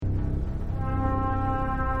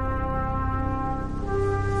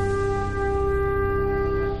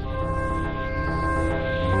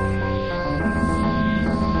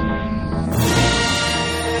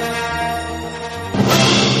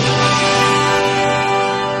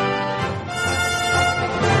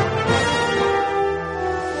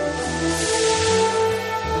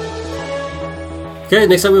Okay,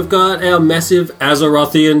 next up we've got our massive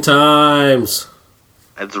Azerothian times.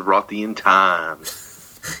 Azerothian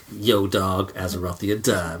times. Yo, dog, Azerothian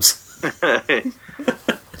times.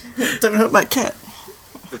 Don't hurt my cat.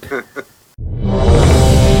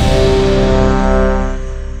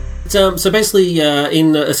 So basically,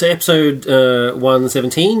 in episode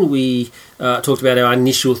 117, we talked about our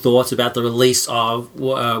initial thoughts about the release of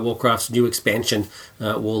Warcraft's new expansion,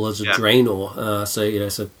 Warlords of Draenor.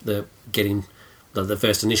 So the getting the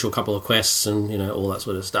first initial couple of quests and all that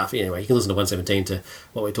sort of stuff. Anyway, you can listen to 117 to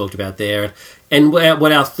what we talked about there, and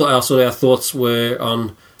what our thoughts were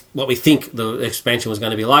on what we think the expansion was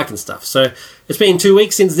going to be like and stuff. So it's been 2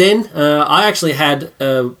 weeks since then. I actually had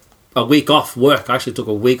a week off work. I actually took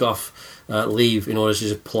a week off leave in order to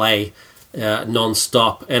just play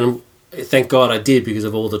non-stop, and thank God I did, because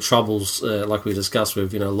of all the troubles like we discussed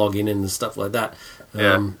with logging in and stuff like that.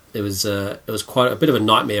 It was quite a bit of a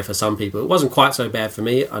nightmare for some people. It wasn't quite so bad for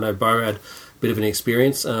me. I know Bo had a bit of an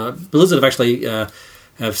experience. Blizzard have actually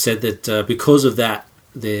have said that because of that,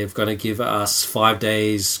 they're going to give us 5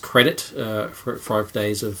 days credit, 5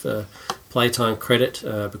 days of playtime credit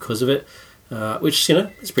because of it. Which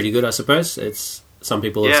is pretty good, I suppose. It's some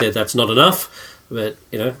people have said that's not enough, but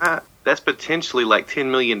that's potentially like $10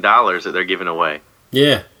 million that they're giving away.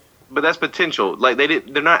 Yeah, but that's potential. Like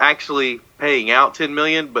they're not actually paying out $10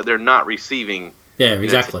 million, but they're not receiving. Yeah,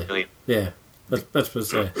 exactly. $10 million. Yeah, that's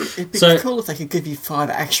what's It'd be cool if they could give you 5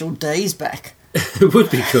 actual days back. It would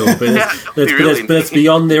be cool, but that's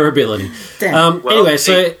beyond their ability. Anyway,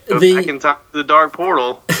 so I can talk to the Dark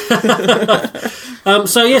Portal.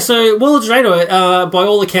 So Warlords of Draenor, by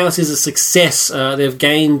all accounts, is a success. They've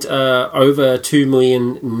gained over 2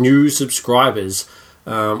 million new subscribers.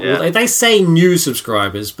 Well, they say new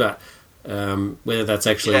subscribers, but whether that's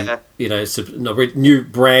actually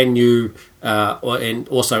brand new, and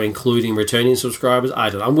also including returning subscribers, I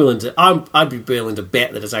don't know. I'd be willing to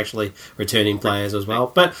bet that it's actually returning players as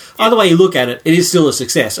well. But either way you look at it, it is still a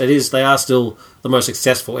success. They are still the most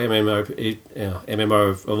successful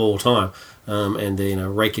MMO of all time. And they're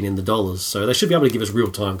raking in the dollars, so they should be able to give us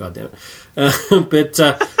real time. Goddamn it!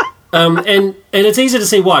 And it's easy to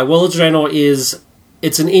see why. Warlords of Draenor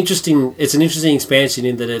it's an interesting expansion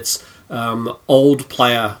in that it's old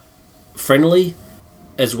player friendly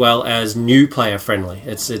as well as new player friendly.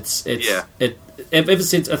 Ever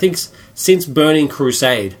since Burning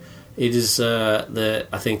Crusade, it is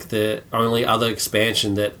the only other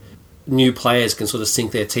expansion that new players can sort of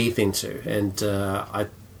sink their teeth into, and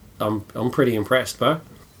I'm pretty impressed, Bo.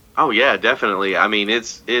 Oh yeah, definitely. I mean,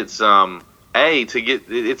 it's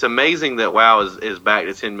amazing that WoW is back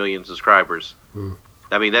to 10 million subscribers.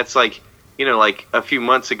 I mean, that's like a few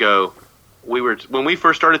months ago, when we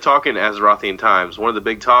first started talking Azerothian times, one of the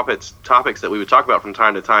big topics that we would talk about from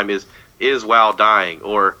time to time is WoW dying,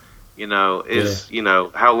 or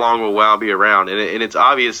how long will WoW be around? And it's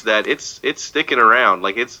obvious that it's sticking around.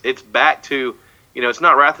 Like it's back to it's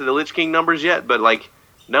not Wrath of the Lich King numbers yet, but like.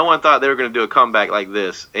 No one thought they were going to do a comeback like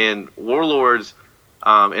this. And Warlords,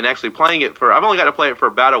 and actually playing it I've only got to play it for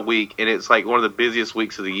about a week, and it's like one of the busiest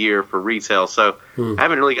weeks of the year for retail. So I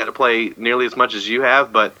haven't really got to play nearly as much as you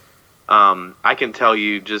have, but I can tell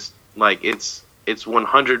you just like it's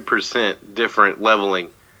 100% different leveling.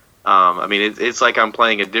 I mean, it's like I'm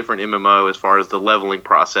playing a different MMO as far as the leveling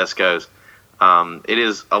process goes. It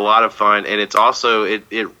is a lot of fun, and it's also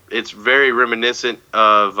it's very reminiscent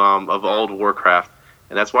of old Warcraft.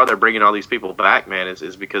 And that's why they're bringing all these people back, man,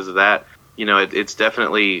 is because of that. It's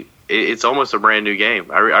definitely, it's almost a brand new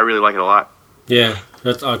game. I really like it a lot. Yeah,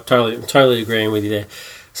 I'm totally agreeing with you there.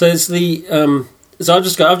 So it's so I've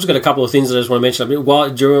just got a couple of things that I just want to mention. I mean, while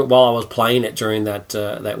I was playing it during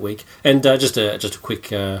that week, and just a quick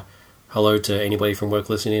hello to anybody from work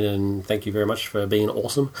listening, and thank you very much for being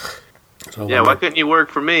awesome. So why couldn't you work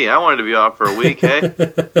for me? I wanted to be off for a week, hey?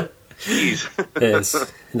 Jeez. Yes.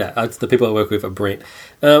 No, it's the people I work with are Brent.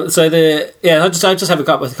 I just have a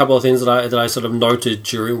couple of things that I sort of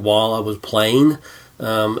noted while I was playing.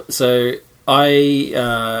 So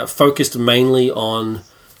I focused mainly on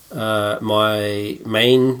my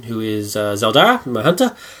main, who is Zeldara, my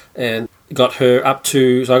hunter, and got her up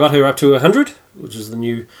to 100, which is the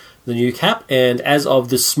new cap. And as of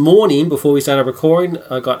this morning, before we started recording,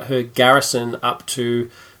 I got her garrison up to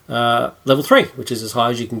level 3, which is as high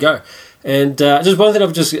as you can go. And just one thing I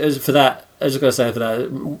was just going to say for that,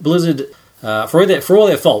 Blizzard, for all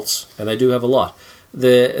their faults, and they do have a lot,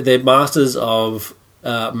 they're masters of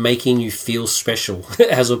making you feel special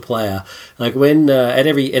as a player. Like when at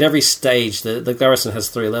every stage, the garrison has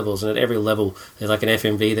 3 levels, and at every level there's like an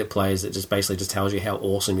FMV that plays that just basically just tells you how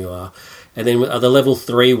awesome you are. And then the level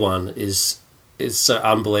 3 one is is so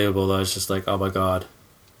unbelievable. Though it's just like, oh my god.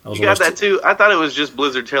 You got that too? I thought it was just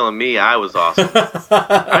Blizzard telling me I was awesome.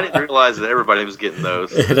 I didn't realize that everybody was getting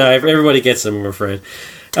those. No, everybody gets them, I'm afraid.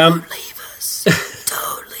 Don't leave us.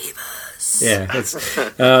 Don't leave us. Yeah,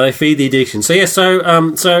 they feed the addiction. So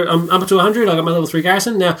I'm up to 100. I got my level 3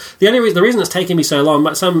 garrison. Now, the reason it's taking me so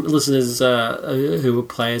long, some listeners who were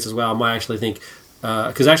players as well might actually think,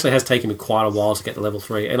 because it actually has taken me quite a while to get to level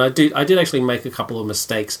 3, and I did actually make a couple of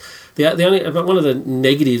mistakes. One of the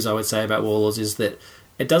negatives I would say about Warlords is that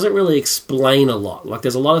it doesn't really explain a lot. Like,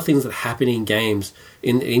 there's a lot of things that happen in games,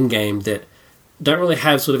 in-game, that don't really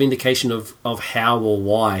have sort of indication of how or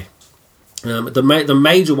why. The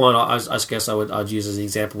major one, I guess I'd use as an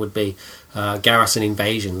example, would be garrison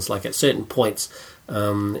invasions. Like, at certain points,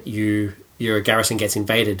 your garrison gets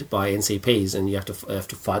invaded by NCPs, and you have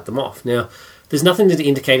to fight them off. Now, there's nothing to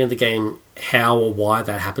indicate in the game how or why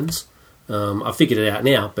that happens. I've figured it out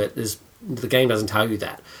now, but the game doesn't tell you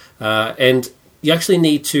that. And you actually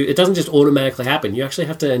need to... It doesn't just automatically happen. You actually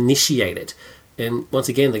have to initiate it. And once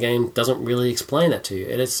again, the game doesn't really explain that to you.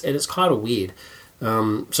 And it's kind of weird.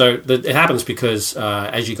 It happens because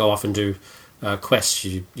as you go off and do quests,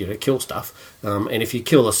 you kill stuff. And if you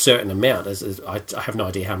kill a certain amount, I have no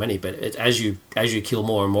idea how many, but as you kill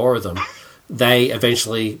more and more of them, they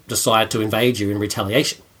eventually decide to invade you in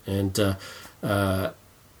retaliation. And I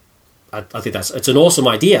think it's an awesome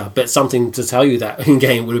idea, but something to tell you that in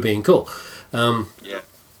game would have been cool. Yeah.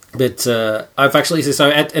 But I've actually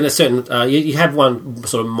in a certain you have one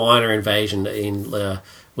sort of minor invasion in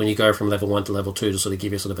when you go from level 1 to level 2 to sort of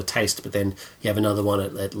give you sort of a taste, but then you have another one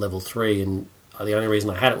at level 3, and the only reason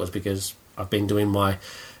I had it was because I've been doing my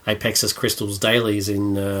Apexis Crystals dailies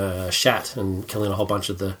in Shat and killing a whole bunch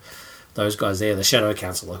of those guys there, the Shadow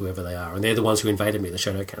Council or whoever they are, and they're the ones who invaded me, the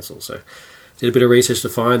Shadow Council. So did a bit of research to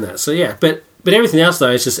find that. So yeah, but everything else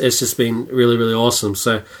though, it's just been really, really awesome.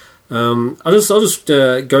 So I'll just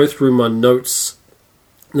go through my notes.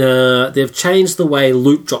 They've changed the way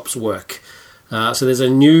loot drops work. So there's a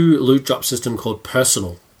new loot drop system called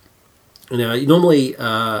Personal. Now, normally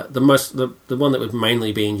the one that was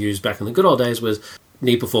mainly being used back in the good old days was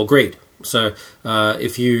Need Before Greed. So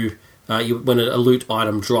if when a loot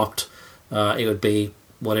item dropped, it would be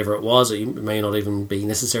whatever it was. It may not even be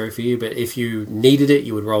necessary for you, but if you needed it,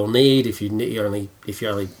 you would roll need. If you only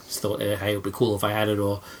thought, hey, it would be cool if I had it,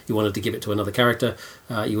 or you wanted to give it to another character,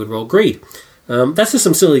 you would roll greed. That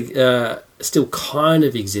system still kind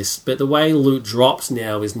of exists, but the way loot drops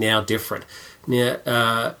now is now different. Now,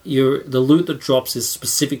 the loot that drops is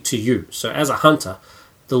specific to you. So as a hunter,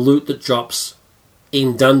 the loot that drops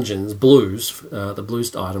in dungeons, the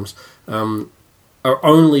blues items, are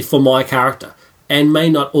only for my character, and may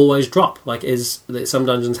not always drop. Like, some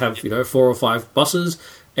dungeons have 4 or 5 bosses,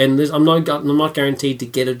 and I'm not guaranteed to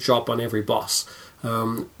get a drop on every boss.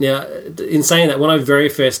 Now, in saying that, when I very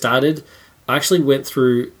first started, I actually went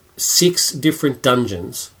through 6 different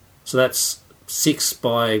dungeons. So that's 6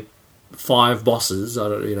 by 5 bosses. I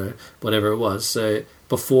don't, whatever it was. So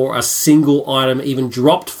before a single item even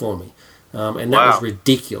dropped for me, and that was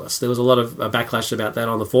ridiculous. There was a lot of backlash about that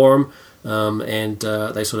on the forum. And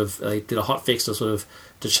they did a hot fix to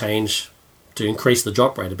increase the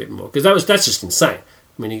drop rate a bit more, because that's just insane.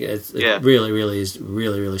 I mean, it really, really is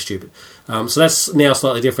really, really stupid. So that's now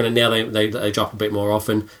slightly different, and now they drop a bit more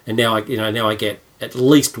often. And now I get at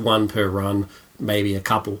least 1 per run, maybe a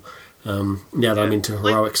couple. Now that I'm into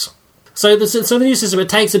heroics. So the new system, it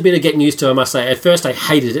takes a bit of getting used to, I must say. At first I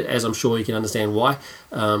hated it, as I'm sure you can understand why,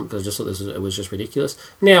 because I just thought it was just ridiculous.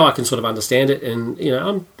 Now I can sort of understand it, and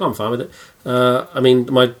I'm fine with it.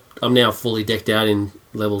 I'm now fully decked out in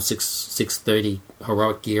level 630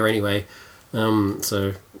 heroic gear anyway,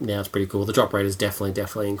 so now it's pretty cool. The drop rate is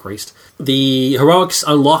definitely increased. The heroics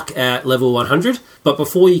unlock at level 100, but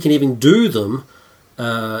before you can even do them,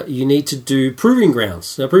 you need to do Proving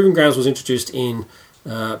Grounds. Now, Proving Grounds was introduced in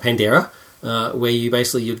Pandera, where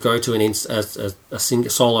you'd go to a single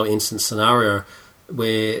solo instance scenario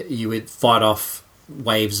where you would fight off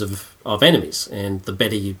waves of enemies, and the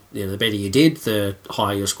better you did, the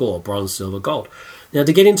higher your score: bronze, silver, gold. Now,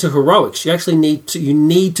 to get into heroics, you actually need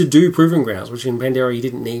to do Proving Grounds, which in Pandera you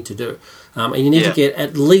didn't need to do, and you need to get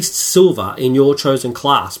at least silver in your chosen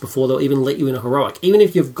class before they'll even let you in a heroic, even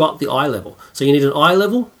if you've got the eye level. So you need an eye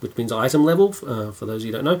level, which means item level, for those of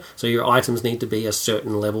you who don't know. So your items need to be a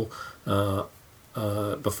certain level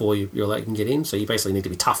before you're let you get in. So you basically need to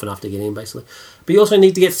be tough enough to get in, basically. But you also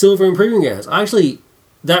need to get silver in Proving Grounds.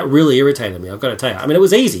 That really irritated me, I've got to tell you. I mean, it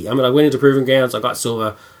was easy. I went into Proving Grounds, I got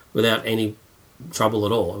silver without any trouble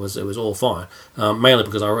at all. It was all fine, mainly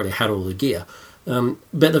because I already had all the gear.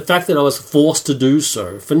 But the fact that I was forced to do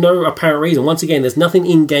so for no apparent reason, once again, there's nothing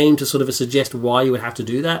in game to sort of suggest why you would have to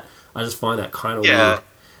do that. I just find that kind of weird.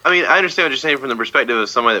 I mean, I understand what you're saying from the perspective of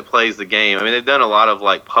somebody that plays the game. I mean, they've done a lot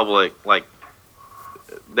of public,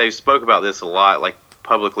 they spoke about this a lot,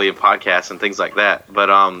 publicly in podcasts and things like that. But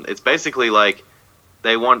it's basically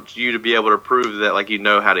they want you to be able to prove that you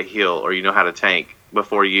know how to heal or you know how to tank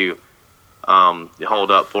before you hold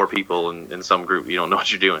up 4 people in some group. You don't know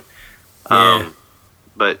what you're doing. Yeah.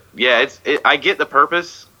 But yeah, I get the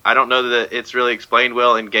purpose. I don't know that it's really explained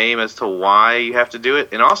well in game as to why you have to do it,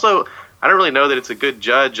 and also I don't really know that it's a good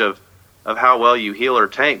judge of how well you heal or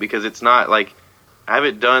tank, because it's not I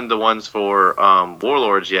haven't done the ones for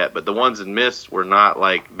Warlords yet, but the ones in Mist were not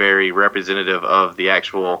very representative of the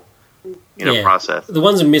actual process. The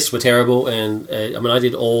ones in Mist were terrible, and I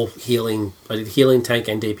did all healing. I did healing, tank,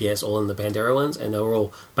 and DPS all in the Pandera ones, and they were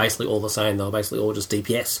all basically all the same. They were basically all just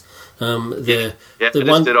DPS. I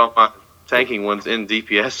just did all my tanking ones in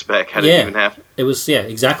DPS spec. How did it even happen? It was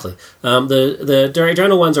exactly. The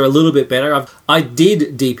Adrenal ones are a little bit better. I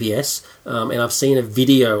did DPS, and I've seen a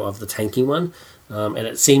video of the tanking one, and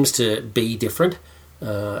it seems to be different.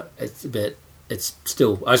 It's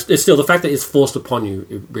still the fact that it's forced upon you.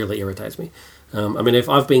 It really irritates me. If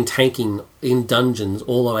I've been tanking in dungeons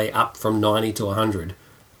all the way up from 90 to 100,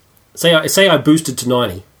 say I boosted to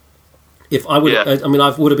 90, if I would, I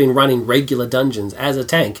would have been running regular dungeons as a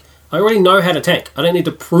tank. I already know how to tank. I don't need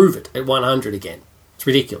to prove it at 100 again. It's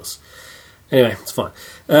ridiculous. Anyway, it's fine.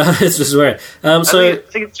 It's just weird. I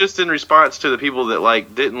think it's just in response to the people that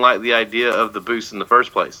didn't like the idea of the boost in the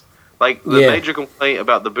first place. The major complaint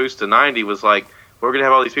about the boost to 90 was we're going to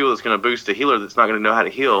have all these people that's going to boost a healer that's not going to know how to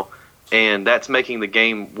heal, and that's making the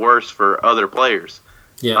game worse for other players.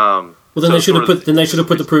 Yeah. Well, then they should have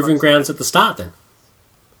put the proving grounds at the start then.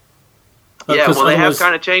 Yeah, well, they have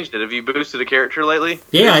kind of changed it. Have you boosted a character lately?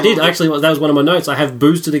 Yeah, I did. Actually, that was one of my notes. I have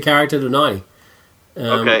boosted a character to 90.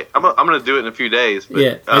 Okay, I'm going to do it in a few days.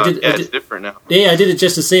 But, it's different now. Yeah, I did it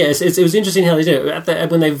just to see it. It was interesting how they did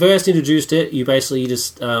it. When they first introduced it, you basically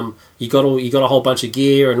just you got a whole bunch of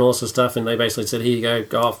gear and all sorts of stuff, and they basically said, "Here you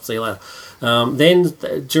go off, see you later."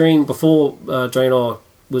 Then before Draenor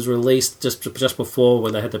was released, just before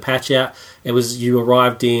when they had the patch out, it was you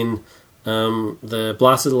arrived in the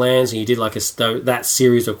Blasted Lands, and you did that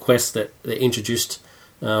series of quests that introduced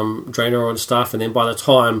Draenor and stuff, and then by the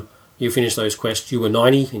time you finished those quests, you were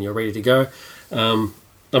 90 and you're ready to go.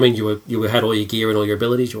 You had all your gear and all your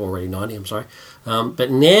abilities. You're already 90. I'm sorry, but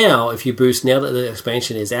now if you boost, now that the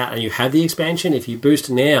expansion is out and you have the expansion, if you boost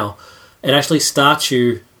now, it actually starts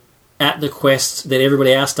you at the quest that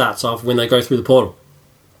everybody else starts off when they go through the portal.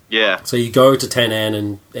 Yeah. So you go to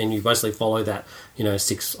Tanaan and you basically follow that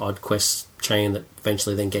 6 odd quest chain that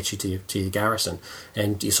eventually then gets you to your garrison,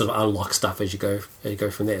 and you sort of unlock stuff as you go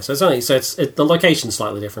from there. So the location's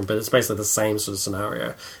slightly different, but it's basically the same sort of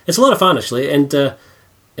scenario. It's a lot of fun actually, and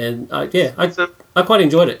I quite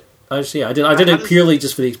enjoyed it. I did it purely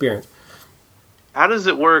just for the experience. How does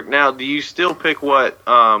it work now? Do you still pick what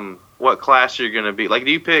class you're going to be?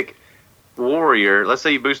 Do you pick warrior? Let's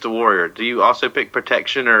say you boost a warrior. Do you also pick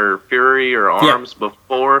protection or fury or arms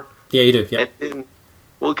before? Yeah, you do. Yeah.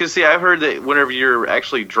 Well, because I've heard that whenever you're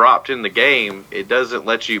actually dropped in the game, it doesn't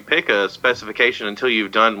let you pick a specification until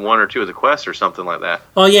you've done 1 or 2 of the quests or something like that.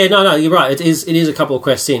 Oh yeah, no, you're right. It is a couple of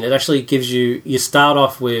quests in. It actually gives you start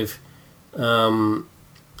off with an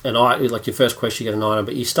item, your first quest you get an item,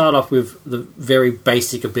 but you start off with the very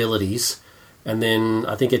basic abilities, and then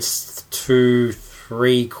I think it's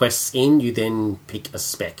 2-3 quests in, you then pick a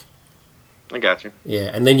spec. I got you.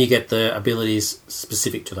 Yeah, and then you get the abilities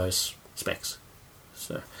specific to those specs.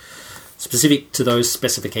 So, specific to those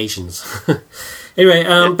specifications. Anyway,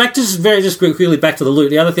 back to just quickly back to the loot.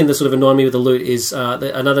 The other thing that sort of annoyed me with the loot is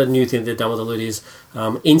another new thing they've done with the loot is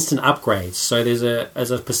instant upgrades. So there's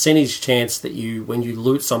a percentage chance that when you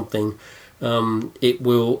loot something, it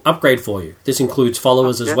will upgrade for you. This includes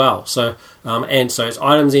followers as well. So so it's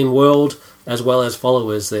items in world as well as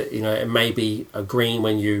followers that it may be a green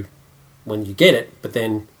when you get it, but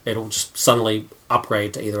then it'll just suddenly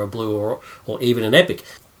upgrade to either a blue or even an epic.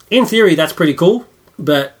 In theory, that's pretty cool,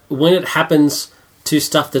 but when it happens to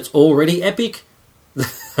stuff that's already epic,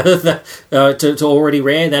 to already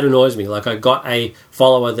rare, that annoys me. I got a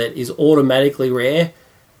follower that is automatically rare,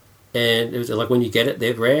 and it was when you get it,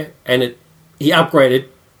 they're rare, and he upgraded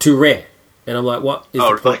to rare, and I'm like, what is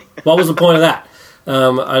the point? What was the point of that?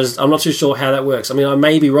 I'm not too sure how that works. I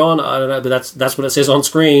may be wrong. I don't know, but that's what it says on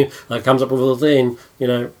screen. It comes up with a little thing,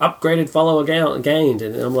 upgraded follower gained,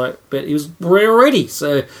 and I'm like, but he was rare already.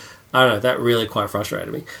 So I don't know. That really quite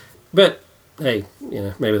frustrated me. But hey,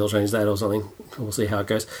 maybe they'll change that or something. We'll see how it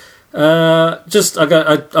goes. I've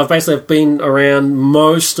basically been around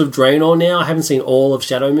most of Draenor now. I haven't seen all of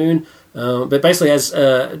Shadow Moon, but basically as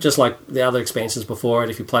just like the other expansions before it,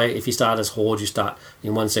 if you start as Horde, you start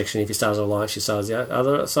in one section. If you start as Alliance, you start as the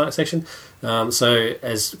other section.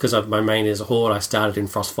 Because my main is a Horde, I started in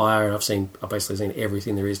Frostfire, and I've basically seen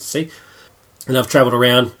everything there is to see, and I've travelled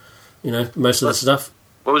around, most of the stuff.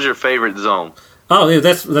 What was your favorite zone? Oh, yeah,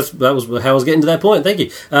 that was how I was getting to that point. Thank you.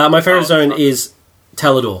 My favorite zone is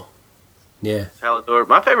Talador. Yeah, Talador.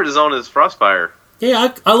 My favorite zone is Frostfire.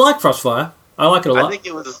 Yeah, I like Frostfire. I like it a lot. I think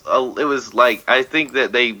it was like, I think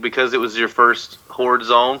that because it was your first Horde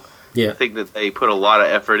zone. Yeah. I think that they put a lot of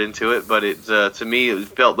effort into it, but it to me it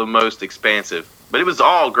felt the most expansive. But it was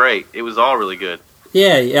all great. It was all really good.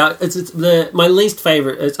 Yeah. It's my least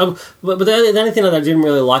favorite. But the only thing that I didn't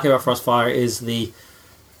really like about Frostfire is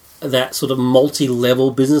that sort of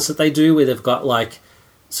multi-level business that they do, where they've got like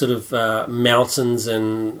sort of mountains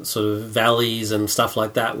and sort of valleys and stuff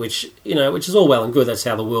like that, which is all well and good. That's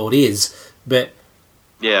how the world is, but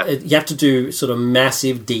you have to do sort of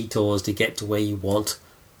massive detours to get to where you want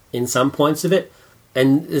in some points of it,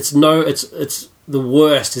 and it's the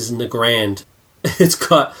worst is in the Grand.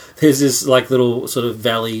 There's this like little sort of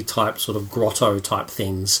valley type, sort of grotto type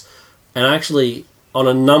things, and I actually on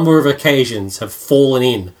a number of occasions have fallen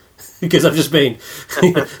in. Because I've just been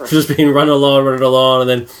running along, and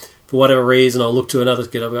then for whatever reason I'll look to another.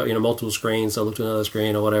 I've got multiple screens, so I look to another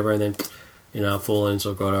screen or whatever, and then I fall into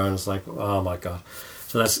a grotto, and it's like, oh my god.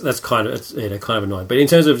 So that's kind of annoying. But in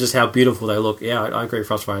terms of just how beautiful they look, yeah, I agree.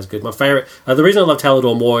 Frostfire is good. My favorite. The reason I love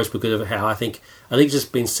Talador more is because of how I think it's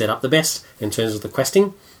just been set up the best in terms of the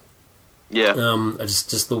questing. Yeah.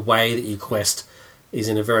 Just the way that you quest is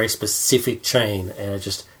in a very specific chain, and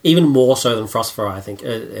just even more so than Frostfire, I think,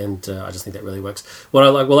 and I just think that really works. What I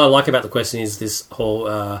like about the questing is this whole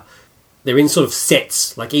they're in sort of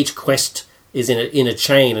sets. Like each quest is in a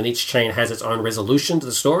chain, and each chain has its own resolution to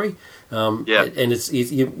the story. And you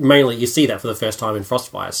see that for the first time in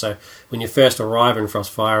Frostfire. So when you first arrive in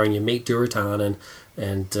Frostfire and you meet Durotan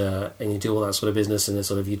and you do all that sort of business, and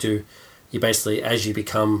you basically, as you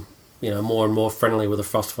become more and more friendly with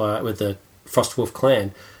the Frostwolf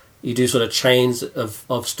clan, you do sort of chains of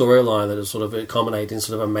storyline that sort of culminate in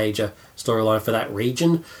sort of a major storyline for that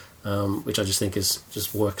region, which I just think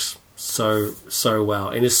just works so well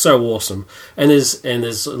and is so awesome. And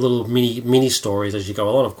there's little mini stories as you go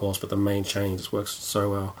along, of course, but the main chain just works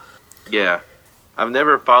so well. Yeah, I've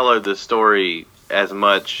never followed the story as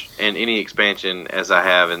much in any expansion as I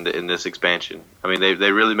have in this expansion. I mean,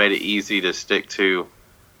 they really made it easy to stick to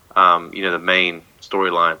the main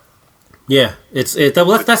storyline. Yeah, that's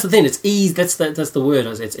the thing. It's easy. That's the word.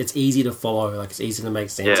 It's easy to follow. Like, it's easy to make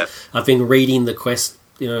sense. Yeah. I've been reading the quest,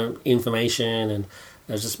 information, and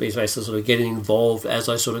I was just basically sort of getting involved as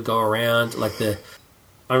I sort of go around. Like I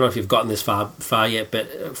don't know if you've gotten this far yet, but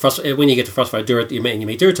when you get to Frostfire, you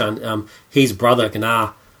meet Durotan. His brother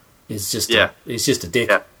Gnar is he's just a dick.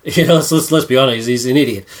 Yeah. Let's be honest. He's an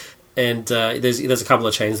idiot. And there's a couple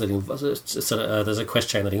of chains that there's a quest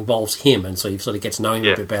chain that involves him, and so you sort of get to know him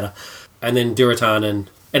a bit better. And then Durotan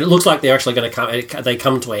and it looks like they're actually going to come. They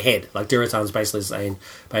come to a head. Like Durotan's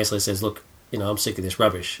basically says, "Look, I'm sick of this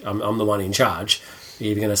rubbish. I'm the one in charge.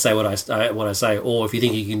 You're either going to say what I say, or if you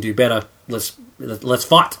think you can do better, let's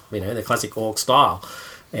fight." The classic orc style.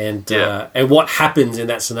 And what happens in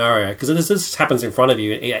that scenario? Because this happens in front of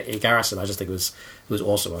you at Garrison. I just think it was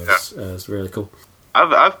awesome. It was really cool.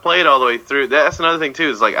 I've played all the way through. That's another thing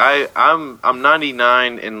too. Is like I'm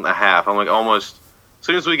 99 and a half. I'm like almost. As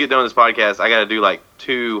soon as we get done with this podcast, I got to do like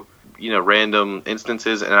 2, random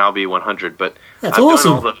instances, and I'll be 100. But that's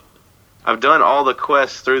awesome. I've done all the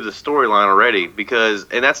quests through the storyline already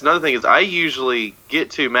and that's another thing is I usually get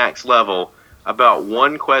to max level about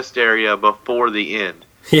one quest area before the end.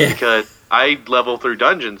 Yeah. Because I level through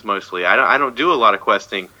dungeons mostly. I don't do a lot of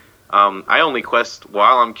questing. I only quest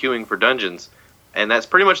while I'm queuing for dungeons. And that's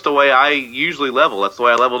pretty much the way I usually level. That's the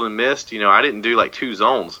way I leveled in Myst. I didn't do like 2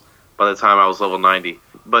 zones by the time I was level 90.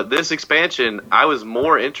 But this expansion, I was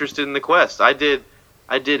more interested in the quests. I did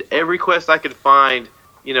every quest I could find.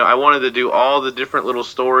 I wanted to do all the different little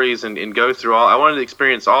stories and go through all. I wanted to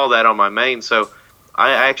experience all that on my main. So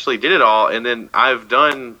I actually did it all. And then I've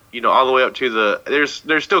done, all the way up to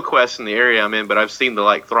there's still quests in the area I'm in, but I've seen the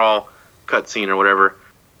like Thrall cutscene or whatever.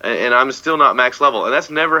 And I'm still not max level, and that's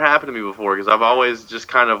never happened to me before because I've always just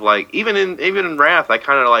kind of like even in Wrath I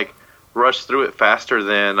kind of like rushed through it faster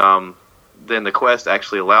than the quest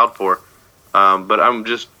actually allowed for. But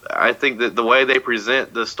I think that the way they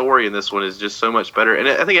present the story in this one is just so much better, and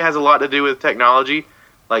I think it has a lot to do with technology.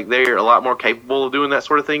 Like they're a lot more capable of doing that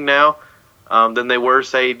sort of thing now than they were,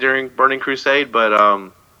 say, during Burning Crusade.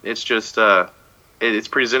 But it's just it's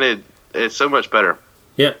presented. It's so much better.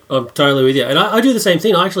 Yeah, I'm totally with you. And I do the same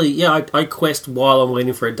thing. I quest while I'm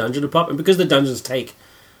waiting for a dungeon to pop, and because the dungeons take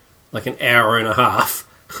like an hour and a half,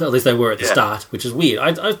 at least they were at the start, which is weird.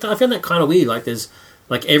 I found that kind of weird. Like there's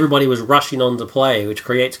like everybody was rushing on to play, which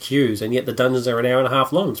creates queues, and yet the dungeons are an hour and a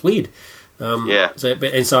half long. It's weird. So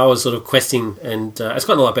I was sort of questing, and it's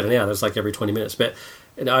gotten a lot better now. There's like every 20 minutes, but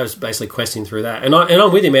I was basically questing through that. And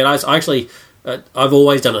I'm with you, man. I actually I've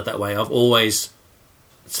always done it that way. I've always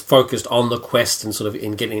focused on the quest and sort of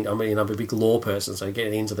in getting. I'm a big lore person, so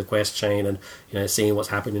getting into the quest chain and seeing what's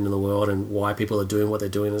happening in the world and why people are doing what they're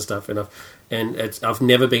doing and stuff. I've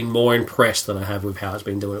never been more impressed than I have with how it's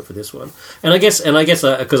been doing it for this one. And I guess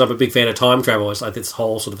because I'm a big fan of time travel, it's like this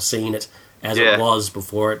whole sort of seeing it as it was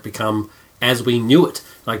before it become as we knew it.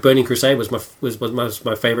 Like Burning Crusade was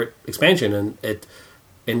my favorite expansion,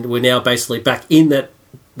 and we're now basically back in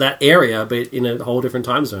that area, but in a whole different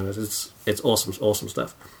time zone. It's awesome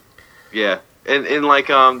stuff. Yeah, and like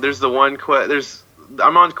there's the one quest.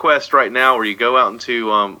 I'm on quest right now where you go out into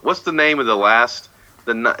what's the name of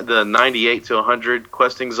the 98 to 100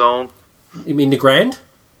 questing zone? You mean Nagrand?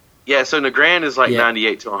 Yeah, so Nagrand is like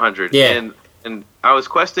 98 to 100. Yeah, and I was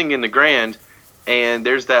questing in Nagrand, and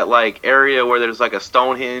there's that like area where there's like a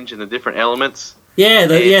Stonehenge and the different elements. Yeah,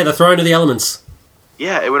 the Throne of the Elements.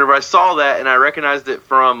 Yeah, and whenever I saw that and I recognized it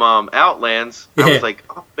from Outlands, I was like,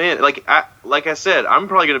 oh man, like I said, I'm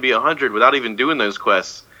probably going to be 100 without even doing those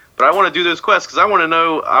quests. But I want to do those quests because I want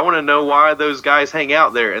to know why those guys hang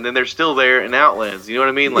out there, and then they're still there in Outlands. You know what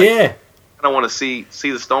I mean? Like, yeah. I want to see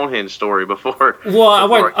the Stonehenge story before. Well, I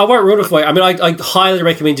won't ruin it for you. I mean, I highly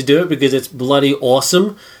recommend you do it because it's bloody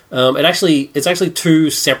awesome. It's actually two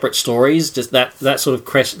separate stories. Just that sort of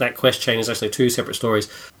quest chain is actually two separate stories.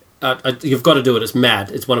 You've got to do it. It's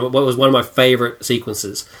mad. It's one of my favorite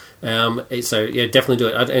sequences. So yeah, definitely do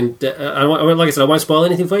it. Like I said, I won't spoil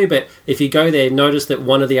anything for you. But if you go there, notice that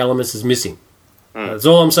one of the elements is missing. That's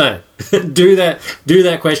all I'm saying. Do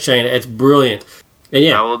that quest chain. It's brilliant. And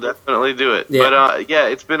yeah, I will definitely do it. Yeah. But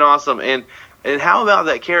it's been awesome. And how about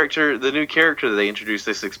that character, the new character that they introduced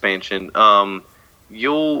this expansion?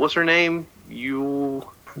 What's her name? The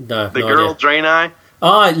girl, Draenei.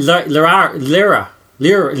 Oh, Lyra. I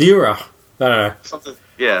don't know. Something.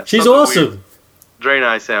 Yeah, she's awesome.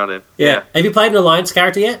 Draenei sounding. Yeah. Have you played an Alliance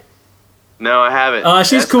character yet? No, I haven't. Oh,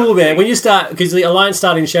 she's cool, man. When you start, because the Alliance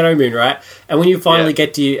start in Shadow Moon, right? And when you finally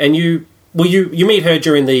get to you meet her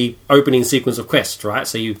during the opening sequence of quests, right?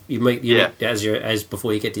 So you meet as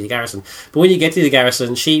before you get to your garrison. But when you get to the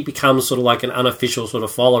garrison, she becomes sort of like an unofficial sort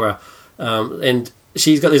of follower, and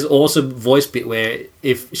she's got this awesome voice bit where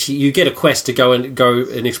you get a quest to go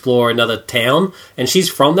and explore another town, and she's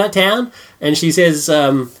from that town, and she says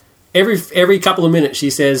every couple of minutes she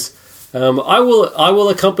says, I will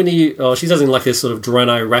accompany you. Oh, she doesn't like this sort of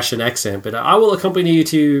Drano Russian accent, but I will accompany you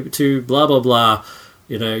to blah blah blah.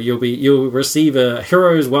 You know, you'll receive a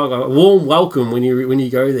hero's warm welcome when you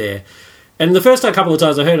go there. And the first couple of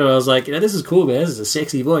times I heard it, I was like, this is cool, man. This is a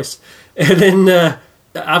sexy voice. And then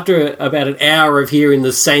after about an hour of hearing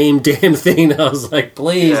the same damn thing, I was like,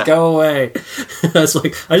 please go away. I was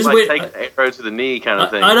like, I just went take the arrow to the knee kind of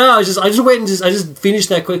thing. I know. I just went and I just finished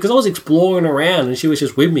that quick because I was exploring around and she was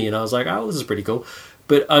just with me, and I was like, oh, this is pretty cool.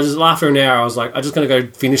 But after an hour, I was like, I'm just going to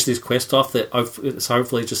go finish this quest off. So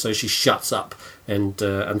hopefully, just so she shuts up. And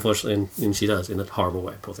unfortunately, and she does in a horrible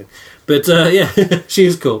way, poor thing. But she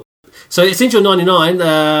is cool. So Essential 99.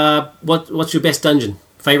 What's your best dungeon?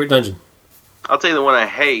 Favorite dungeon? I'll tell you the one I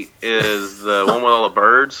hate is the one with all the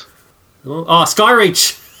birds. Oh,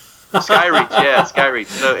 Skyreach. Skyreach.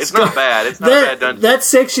 So it's not bad. It's not a bad dungeon. That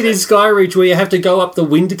section in Skyreach where you have to go up the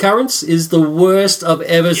wind currents is the worst I've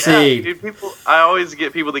ever seen. Dude, I always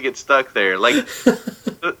get people that get stuck there. Like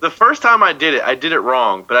the first time I did it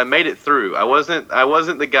wrong, but I made it through. I wasn't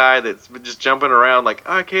the guy that's just jumping around like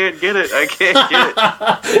I can't get it.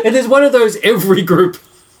 And there's one of those every group.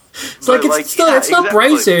 It's not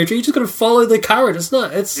brain surgery. You just got to follow the current. You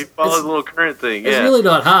follow the little current thing. It's really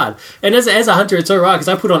not hard. And as a hunter, it's all right because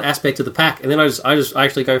I put on aspect of the pack, and then I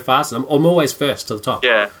actually go fast, and I'm always first to the top.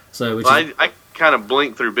 Yeah, So which Well, is, I kind of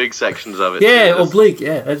blink through big sections of it. yeah, too. oblique.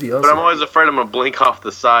 Yeah, that'd be awesome. But I'm always afraid I'm gonna blink off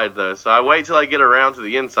the side though, so I wait till I get around to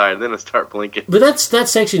the inside and then I start blinking. But that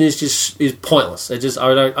section is pointless. I just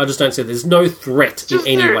don't see it. There's no threat in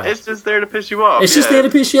any way. It's just there to piss you off. It's just there to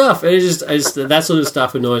piss you off. That sort of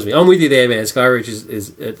stuff annoys me. I'm with you there, man. Skyreach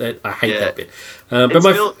is I hate that bit. But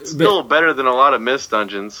It's still better than a lot of Myst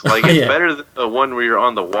dungeons. Like it's better than the one where you're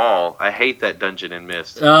on the wall. I hate that dungeon in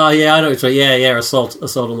Myst. Oh yeah, I know. It's right. Yeah, assault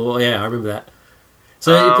on the wall. Yeah, I remember that.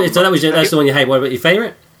 So that's the one you hate. What about your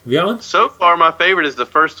favorite? Have you got one? So far, my favorite is the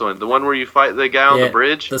first one, the one where you fight the guy on the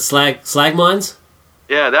bridge. The slag mines.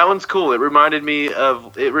 Yeah, that one's cool. It reminded me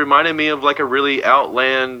of like a really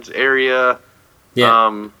outland area.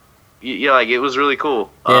 Yeah. Yeah, like it was really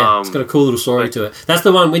cool. Yeah, it's got a cool little story to it. That's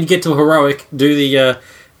the one when you get to a heroic, do the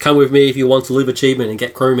 "Come with me if you want to live" achievement and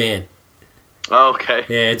get crewman. Oh, okay.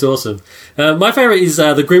 Yeah, it's awesome. My favorite is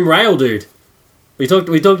the Grim Rail dude. We talked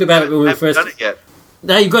about it when we first. Done it yet.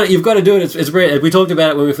 No, you've got to do it. It's great. We talked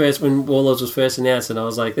about it when Warlords was first announced, and I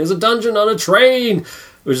was like, "There's a dungeon on a train,"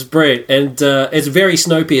 which is brilliant, and it's very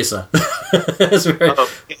Snowpiercer. It's very,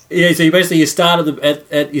 yeah. So you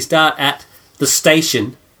start at the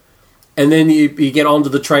station, and then you get onto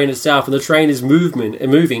the train itself, and the train is moving,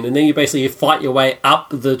 and then you fight your way up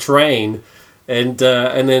the train, and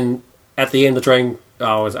then at the end the train.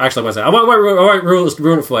 Oh, actually, I won't ruin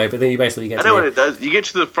it for you, but then you basically get. I know what it does. You get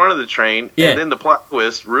to the front of the train, and then the plot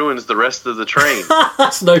twist ruins the rest of the train.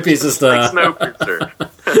 Snowpiercer style. Like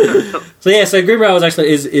Snowpiercer. So Grim Rail is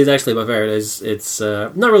actually my favorite. It's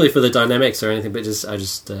not really for the dynamics or anything, but I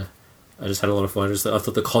just had a lot of fun. I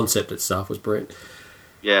thought the concept itself was brilliant.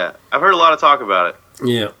 Yeah, I've heard a lot of talk about it.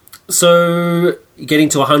 Yeah. So getting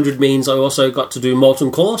to 100 means I also got to do Molten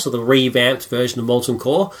Core, so the revamped version of Molten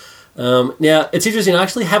Core. Now, it's interesting, I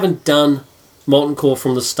actually haven't done Molten Core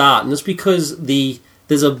from the start, and it's because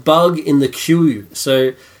there's a bug in the queue.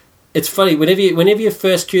 So it's funny, whenever you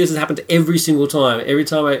first queue, this has happened every single time. Every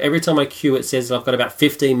time I queue, it says I've got about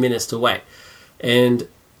 15 minutes to wait. And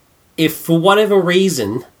if for whatever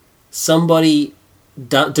reason somebody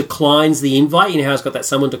declines the invite, you know how it's got that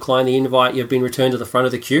someone declined the invite, you've been returned to the front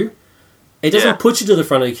of the queue? It doesn't put you to the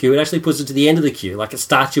front of the queue, it actually puts you to the end of the queue, like it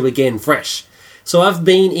starts you again fresh. So I've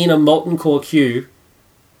been in a Molten Core queue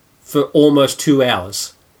for almost 2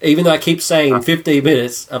 hours. Even though I keep saying 15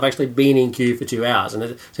 minutes, I've actually been in queue for 2 hours. And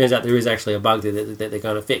it turns out there is actually a bug there that they're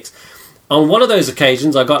going to fix. On one of those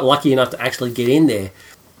occasions, I got lucky enough to actually get in there.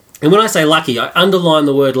 And when I say lucky, I underline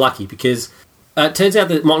the word lucky because it turns out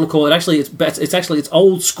that Molten Core, it's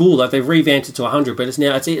old school. Like they've revamped it to 100, but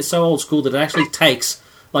it's so old school that it actually takes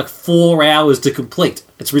like 4 hours to complete.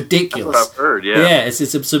 It's ridiculous. That's what I've heard, yeah. Yeah,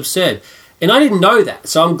 it's absurd. And I didn't know that,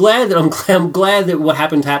 so I'm glad that what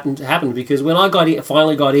happened because when I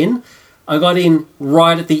finally got in, I got in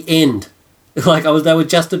right at the end, like they were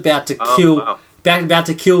just about to kill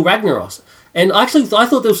Ragnaros, and actually I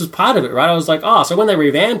thought this was part of it, right? I was like, so when they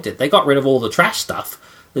revamped it, they got rid of all the trash stuff.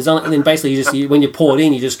 And then basically when you pour it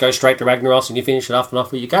in, you just go straight to Ragnaros and you finish it off and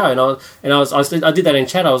off you go. I did that in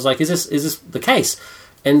chat. I was like, is this the case?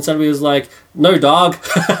 And somebody was like, "No, dog,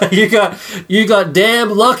 you got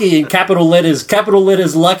damn lucky in capital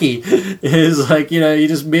letters lucky." It's like, you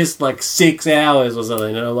just missed like 6 hours or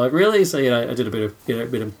something. And I'm like, really? So I did a bit of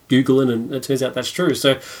Googling, and it turns out that's true.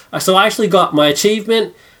 So I actually got my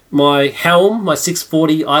achievement, my helm, my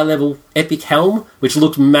 640 eye level epic helm, which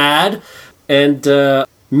looked mad, and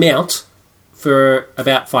mount for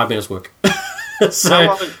about 5 minutes work.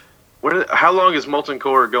 So how long is Molten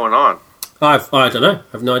Core going on? I don't know.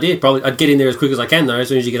 I have no idea. Probably I'd get in there as quick as I can though. As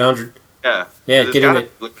soon as you get 100. Yeah. Get in there.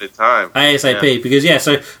 Limited time. ASAP because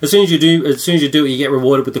so as soon as you do it, you get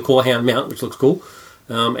rewarded with the Core Hound mount, which looks cool.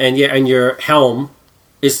 And your helm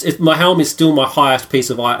my helm is still my highest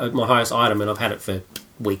my highest item, and I've had it for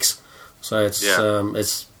weeks. So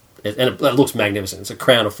it looks magnificent. It's a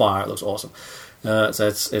crown of fire. It looks awesome. So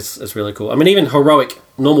it's really cool. I mean, even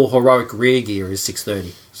normal heroic rear gear is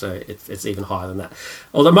 630, so it's even higher than that.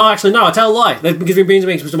 Although, actually, no, I tell a lie. That because it brings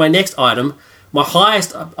me to my next item. My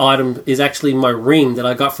highest item is actually my ring that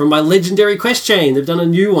I got from my legendary quest chain. They've done a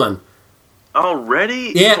new one.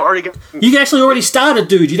 Already? Yeah. You've already got... You can actually already start it,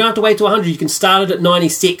 dude. You don't have to wait to 100. You can start it at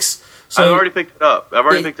 96. So, I've already picked it up.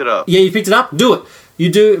 Yeah, you picked it up? Do it. You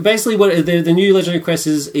do. Basically, what the new legendary quest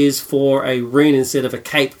is for a ring instead of a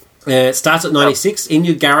cape. It starts at 96 in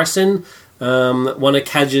your garrison. One of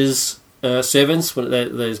Kaj's servants, one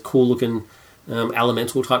of those cool-looking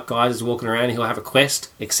elemental type guys, is walking around. He'll have a quest.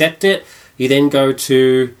 Accept it. You then go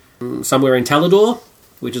to somewhere in Talador,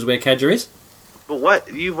 which is where Kaja is. But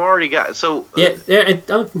what you've already got? So Yeah, it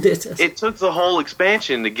took the whole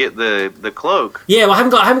expansion to get the cloak. Yeah, well,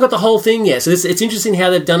 I haven't got the whole thing yet. So it's interesting how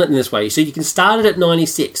they've done it in this way. So you can start it at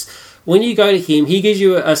 96. When you go to him, he gives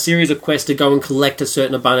you a series of quests to go and collect a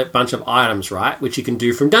certain bunch of items, right? Which you can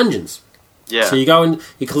do from dungeons. Yeah. So you go and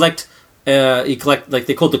you collect like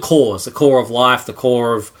they're called the cores, the core of life, the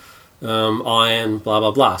core of iron, blah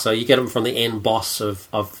blah blah. So you get them from the end boss of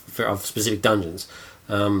specific dungeons,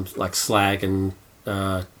 like slag and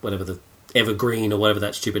whatever the evergreen or whatever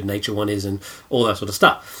that stupid nature one is, and all that sort of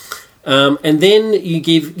stuff. And then you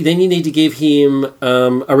need to give him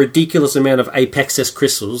a ridiculous amount of Apexis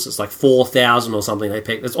crystals. It's like 4,000 or something.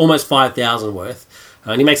 It's almost 5,000 worth.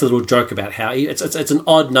 And he makes a little joke about how it's an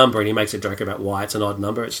odd number, and he makes a joke about why it's an odd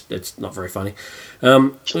number. It's not very funny.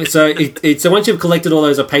 So once you've collected all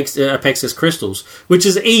those Apexis crystals, which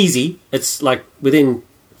is easy, it's like within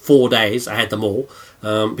 4 days I had them all,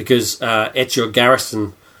 because at your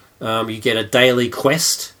garrison you get a daily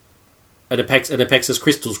quest, an Apexis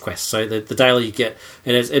crystals quest. So the daily you get,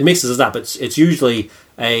 and it mixes it up. It's usually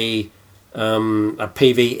a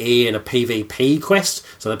PvE and a PvP quest.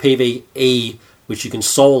 So the PvE, which you can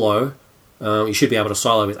solo, you should be able to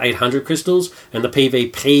solo with 800 crystals, and the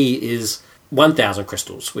PvP is 1,000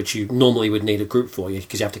 crystals, which you normally would need a group for you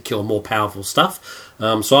because you have to kill more powerful stuff.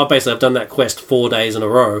 So I've done that quest 4 days in a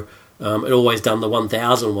row. It always done the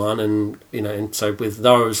 1,000 one, and so with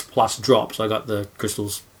those plus drops, I got the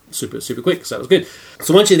crystals super quick. So that was good.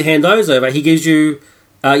 So once you hand those over, he gives you.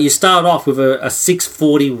 You start off with a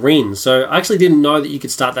 640 ring. So I actually didn't know that you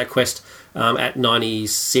could start that quest at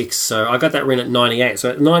 96. So I got that ring at 98.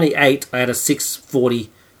 So at 98, I had a 640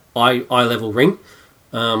 eye level ring,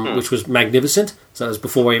 which was magnificent. So that was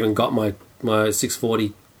before I even got my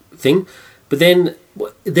 640 thing. But then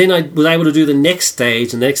I was able to do the next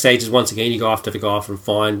stage, and the next stage is once again you have to go off and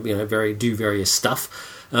find do various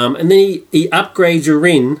stuff, and then he upgrades your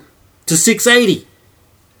ring to 680.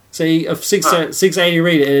 So you have 680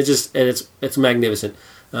 ring, and it's magnificent.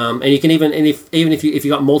 And you can even if you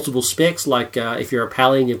got multiple specs, like if you're a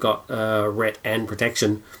Paladin, you've got Ret and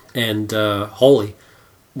Protection and Holy.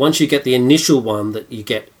 Once you get the initial one that you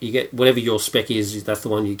get whatever your spec is, that's the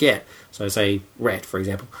one you get. So say Ret, for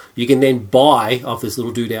example, you can then buy off this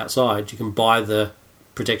little dude outside. You can buy the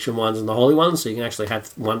Protection ones and the Holy ones, so you can actually have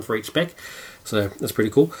one for each spec. So that's pretty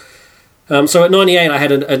cool. So at 98, I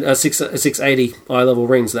had a 680 eye level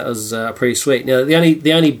ring, so that was pretty sweet. Now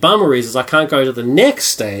the only bummer is I can't go to the next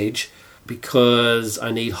stage because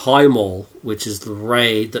I need High Maul, which is the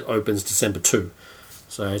raid that opens December 2.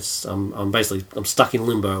 So I'm stuck in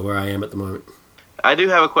limbo where I am at the moment. I do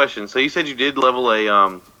have a question. So you said you did level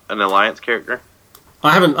an alliance character?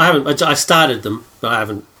 I haven't. I started them, but I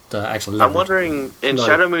haven't actually leveled. I'm wondering, in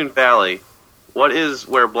Shadowmoon Valley, what is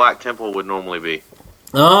where Black Temple would normally be?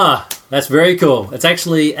 Ah, that's very cool. It's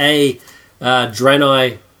actually a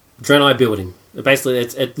Draenei building. Basically,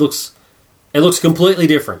 it looks completely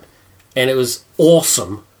different, and it was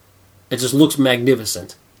awesome. It just looks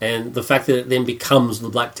magnificent, and the fact that it then becomes the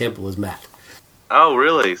Black Temple is mad. Oh,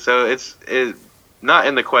 really? So it's not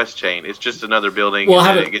in the quest chain. It's just another building. Well,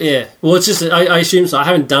 Well, it's just I assume so. I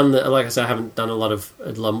haven't done like I said, I haven't done a lot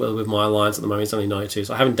with my alliance at the moment. It's only 92,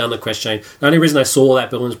 so I haven't done the quest chain. The only reason I saw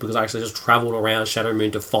that building is because I actually just travelled around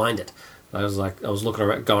Shadowmoon to find it. I was looking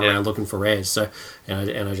around, going around looking for rares. So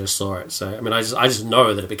and I just saw it. So I mean, I just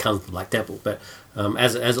know that it becomes the Black Temple. But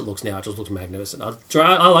as it looks now, it just looks magnificent. I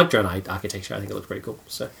like Draenei architecture. I think it looks pretty cool.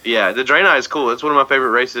 So yeah, the Draenei is cool. It's one of my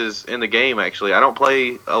favorite races in the game. Actually, I don't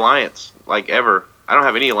play alliance like ever. I don't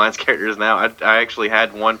have any alliance characters now. I actually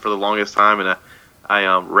had one for the longest time, and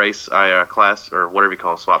I class or whatever you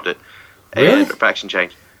call it, swapped it. Really? And faction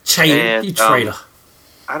change. You traitor.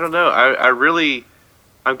 I don't know.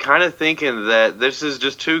 I'm kind of thinking that this is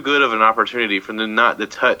just too good of an opportunity for them not to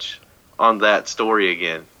touch on that story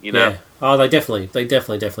again. Yeah. Oh, they definitely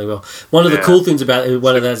will. One of the cool things about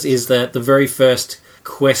one of those is that the very first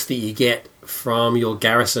quest that you get from your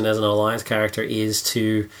garrison as an alliance character is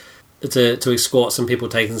to escort some people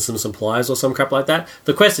taking some supplies or some crap like that.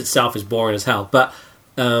 The quest itself is boring as hell, but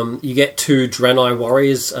you get 2 Draenei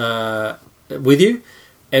warriors with you,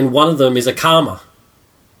 and one of them is a Karma.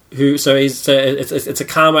 It's a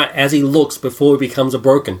Karma as he looks before he becomes a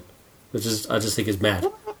Broken, which is I just think is mad.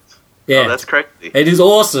 Yeah, oh, that's crazy. It is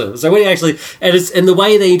awesome. So when he actually and the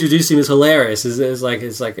way they introduce him is hilarious. It's like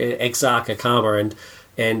an Exarch, a Karma,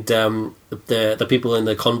 and the people in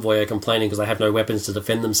the convoy are complaining because they have no weapons to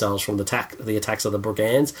defend themselves from the attacks of the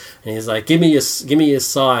brigands. And he's like, "Give me your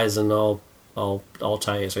size, and I'll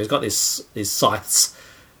tell you." So he's got these scythes,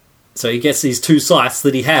 So he gets these two scythes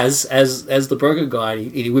that he has as the broken guy,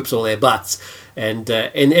 and he whips all their butts. And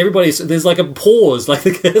everybody's, there's like a pause, like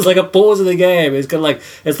there's like a pause in the game.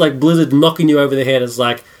 It's like Blizzard knocking you over the head. It's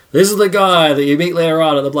like, this is the guy that you meet later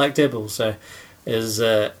on at the Black Temple. So it was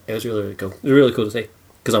really, really cool. It was really cool to see,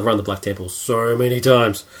 because I've run the Black Temple so many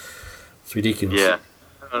times. It's ridiculous. Yeah.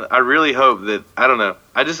 I really hope that, I don't know,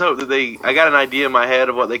 I just hope that I got an idea in my head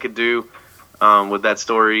of what they could do with that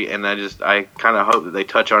story, and I kind of hope that they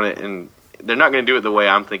touch on it, and they're not going to do it the way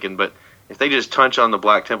I'm thinking, but if they just touch on the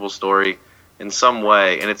Black Temple story in some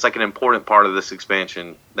way, and it's like an important part of this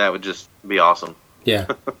expansion, that would just be awesome. Yeah,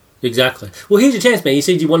 exactly. Well, here's your chance, man. You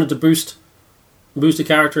said you wanted to boost a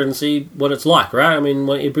character and see what it's like, right? I mean,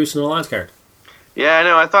 why don't you boost an Alliance character? Yeah, I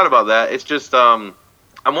know. I thought about that. It's just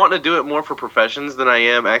I'm wanting to do it more for professions than I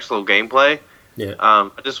am actual gameplay. Yeah.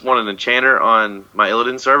 I just want an enchanter on my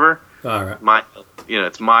Illidan server. All right.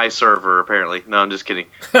 It's my server apparently. No, I'm just kidding.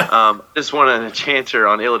 Just want an enchanter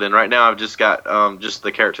on Illidan. Right now, I've just got just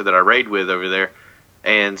the character that I raid with over there,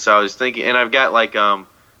 and so I was thinking, and I've got like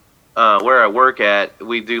where I work at,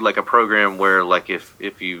 we do like a program where like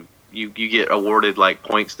if you get awarded like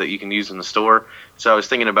points that you can use in the store. So I was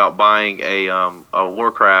thinking about buying a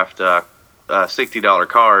Warcraft $60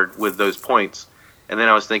 card with those points, and then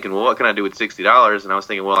I was thinking, well, what can I do with $60? And I was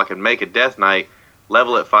thinking, well, I can make a Death Knight,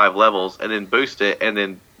 level it 5 levels, and then boost it, and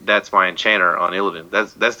then that's my enchanter on Illidan.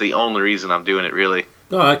 That's the only reason I'm doing it, really.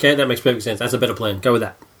 Oh, okay, that makes perfect sense. That's a better plan. Go with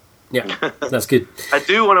that. Yeah, that's good. I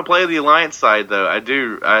do want to play the Alliance side, though. I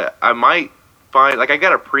do. I might find, like, I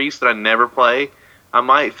got a priest that I never play. I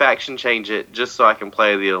might faction change it just so I can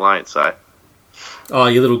play the Alliance side. Oh,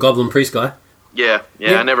 you little goblin priest guy. Yeah,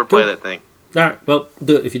 I never play that thing. All right, well,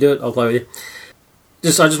 do it. If you do it, I'll play with you.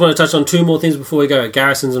 I just want to touch on 2 more things before we go.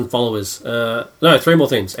 Garrisons and followers. No, 3 more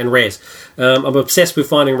things. And rares. I'm obsessed with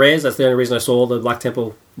finding rares. That's the only reason I saw the Black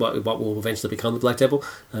Temple, what will eventually become the Black Temple,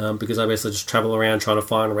 because I basically just travel around trying to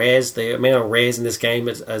find rares. The amount of rares in this game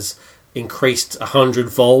has increased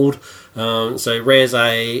 100-fold. So rares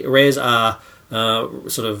are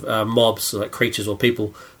sort of mobs, so like creatures or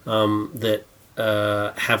people that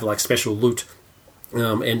have like special loot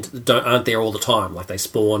and aren't there all the time. Like they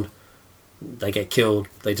spawn, they get killed,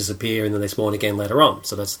 they disappear, and then they spawn again later on.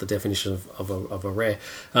 So that's the definition of a rare.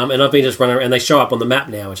 And I've been just running around, and they show up on the map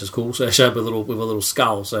now, which is cool. So they show up with a little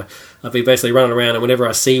skull. So I've been basically running around, and whenever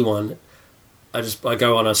I see one, I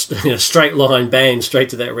go on a straight line, bang, straight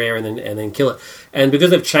to that rare, and then kill it. And because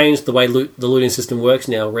they've changed the way the looting system works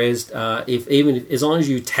now, rares, as long as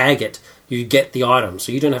you tag it, you get the item.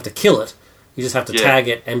 So you don't have to kill it. You just have to tag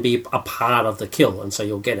it and be a part of the kill, and so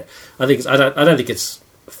you'll get it. I don't think it's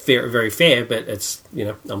very fair, but it's,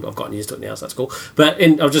 I've gotten used to it now, so that's cool. But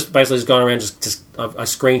I've just basically gone around, I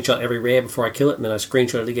screenshot every rare before I kill it, and then I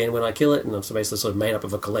screenshot it again when I kill it, and I've basically sort of made up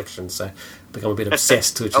of a collection. So I've become a bit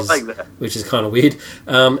obsessed, which is kind of weird.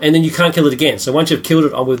 And then you can't kill it again. So once you've killed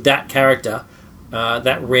it with that character,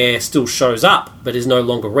 that rare still shows up, but is no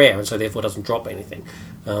longer rare, and so therefore doesn't drop anything.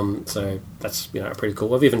 So that's pretty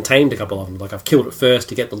cool. I've even tamed a couple of them. Like I've killed it first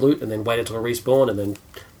to get the loot, and then waited till I respawn, and then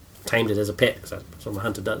tamed it as a pet, because that's what my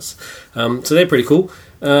hunter does. So they're pretty cool.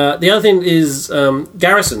 The other thing is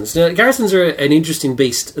garrisons. Now, garrisons are an interesting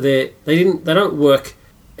beast. They don't work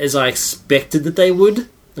as I expected that they would.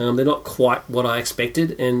 They're not quite what I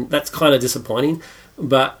expected, and that's kind of disappointing.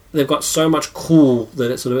 But they've got so much cool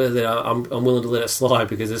that it's I'm willing to let it slide,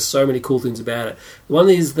 because there's so many cool things about it. One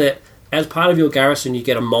is that as part of your garrison, you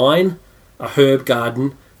get a mine, a herb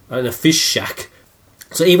garden, and a fish shack.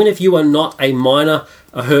 So even if you are not a miner,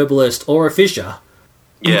 a herbalist, or a fisher,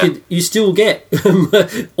 you still get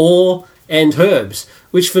ore and herbs,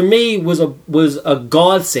 which for me was a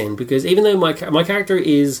godsend, because even though my character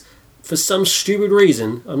is, for some stupid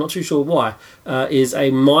reason, I'm not too sure why, is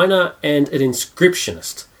a miner and an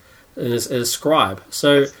inscriptionist, and a scribe.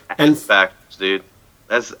 So that's backwards, dude.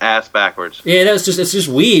 That's ass backwards. Yeah, it's just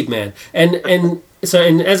weird, man. And as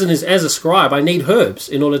a scribe, I need herbs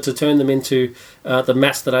in order to turn them into the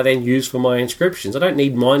mats that I then use for my inscriptions. I don't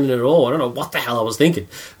need mining at all. I don't know what the hell I was thinking.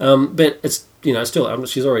 But it's still,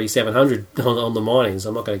 she's already 700 on the mining, so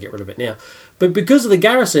I'm not going to get rid of it now. But because of the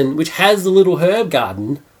garrison, which has the little herb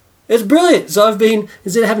garden, it's brilliant. So I've been,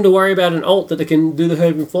 instead of having to worry about an alt that can do the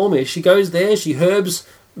herbing for me, she goes there, she herbs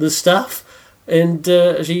the stuff, and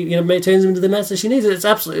she turns them into the mats that she needs. It's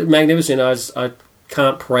absolutely magnificent. I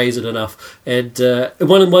can't praise it enough. And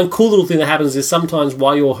one cool little thing that happens is sometimes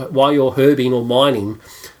while you're herbing or mining,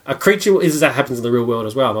 a creature, that happens in the real world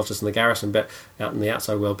as well, not just in the garrison, but out in the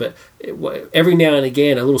outside world. But every now and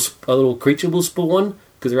again, a little creature will spawn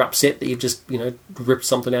because they're upset that you've just ripped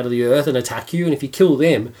something out of the earth and attack you. And if you kill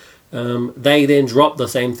them, they then drop the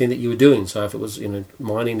same thing that you were doing. So if it was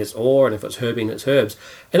mining, it's ore, and if it's herbing, it's herbs,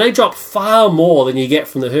 and they drop far more than you get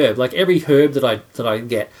from the herb. Like every herb that I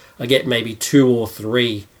get maybe 2 or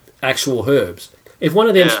 3 actual herbs. If one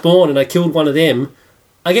of them spawned and I killed one of them,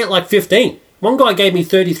 I get like 15. One guy gave me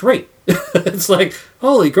 33. It's like,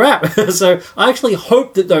 holy crap. So I actually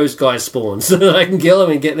hope that those guys spawn so that I can kill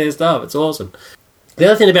them and get their stuff. It's awesome. The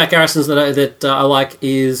other thing about garrisons that I like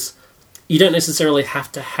is you don't necessarily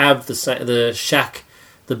have to have the shack,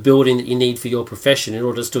 the building that you need for your profession in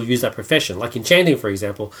order to still use that profession. Like enchanting, for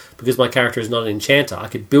example, because my character is not an enchanter, I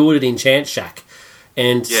could build an enchant shack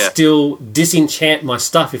and still disenchant my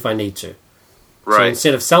stuff if I need to. Right. So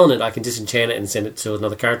instead of selling it, I can disenchant it and send it to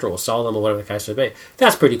another character or sell them or whatever the case may be.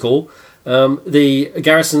 That's pretty cool. The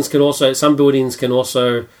garrisons can also, some buildings can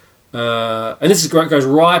also, and this goes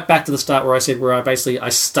right back to the start where I said I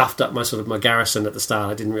stuffed up my garrison at the start.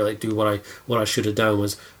 I didn't really do what I should have done.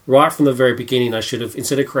 Was right from the very beginning, I should have,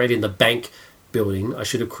 instead of creating the bank building, I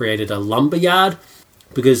should have created a lumberyard,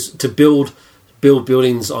 because to build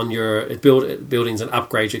buildings buildings and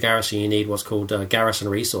upgrade your garrison, you need what's called garrison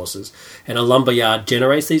resources, and a lumberyard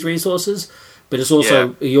generates these resources. But it's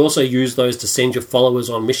also you also use those to send your followers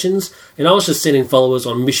on missions, and I was just sending followers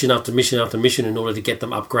on mission after mission after mission in order to get them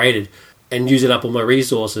upgraded and using up all my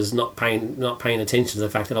resources, not paying attention to the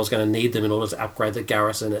fact that I was going to need them in order to upgrade the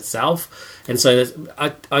garrison itself. And so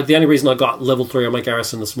the only reason I got level 3 on my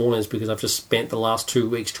garrison this morning is because I've just spent the last 2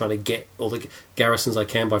 weeks trying to get all the garrisons I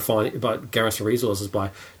can by garrison resources,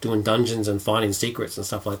 by doing dungeons and finding secrets and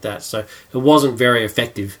stuff like that. So it wasn't very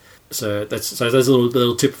effective. So there's a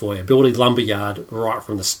little tip for you: build a lumberyard right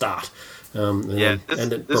from the start. This is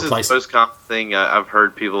the most common thing I've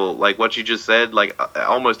heard people, like what you just said. Like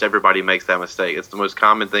almost everybody makes that mistake. It's the most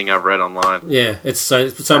common thing I've read online. Yeah, it's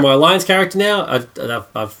so my alliance character now.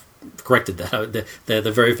 I've corrected that.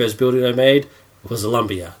 The very first building I made was a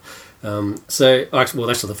lumberyard. That's not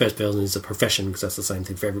the first building is a profession, because that's the same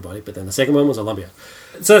thing for everybody. But then the second one was a lumberyard.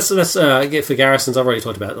 So that's for garrisons. I've already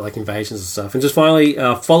talked about like invasions and stuff. And just finally,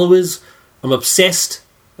 followers. I'm obsessed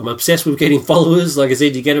with getting followers. Like I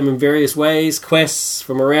said, you get them in various ways, quests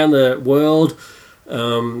from around the world.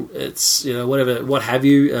 It's what have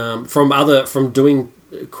you, from doing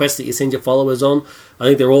quests that you send your followers on. I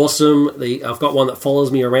think they're awesome. I've got one that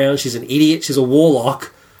follows me around. She's an idiot. She's a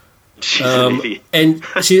warlock. She's an idiot. And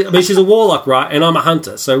she's a warlock, right? And I'm a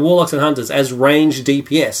hunter. So warlocks and hunters as ranged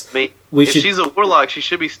DPS. If she's a warlock, she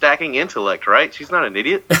should be stacking intellect, right? She's not an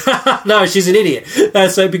idiot. No, she's an idiot.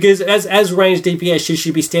 So because as ranged DPS, she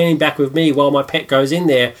should be standing back with me while my pet goes in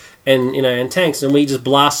there and tanks, and we just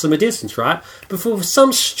blast them a distance, right? But for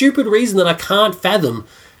some stupid reason that I can't fathom,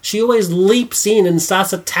 she always leaps in and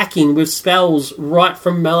starts attacking with spells right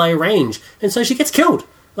from melee range, and so she gets killed.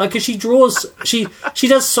 Like, cause she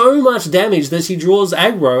does so much damage that she draws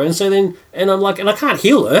aggro, and I'm like, and I can't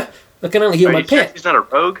heal her. I can only heal my pet. Sure she's not a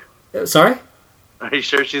rogue? Sorry? Are you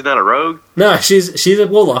sure she's not a rogue? No, she's a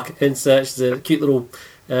warlock, and she's a cute little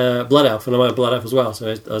blood elf, and I'm a blood elf as well. So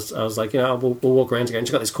I was like, we'll walk around together. And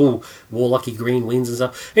she's got this cool warlocky green wings and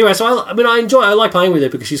stuff. Anyway, so I like playing with her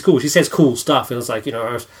because she's cool. She says cool stuff, and it's like,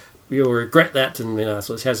 you'll regret that, and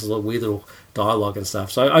so she has this little weird little dialogue and stuff.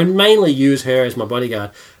 So I mainly use her as my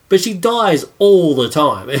bodyguard, but she dies all the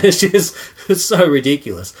time. It's so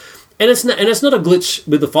ridiculous, and it's not a glitch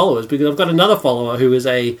with the followers, because I've got another follower who is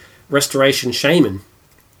a restoration shaman,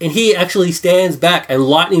 and he actually stands back and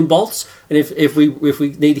lightning bolts. And if we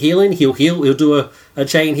need healing, he'll do a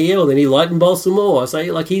chain heal, and then he lightning bolts some more. So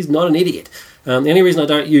like, he's not an idiot. The only reason I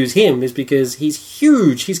don't use him is because he's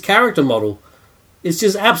huge. His character model is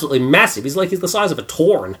just absolutely massive. He's the size of a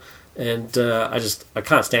Tauren, and I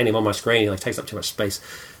can't stand him on my screen. He takes up too much space.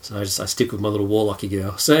 So I stick with my little warlocky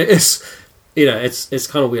girl. So it's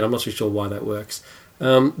kind of weird. I'm not too sure why that works.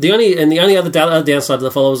 The only other downside to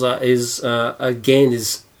the followers is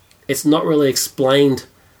it's not really explained.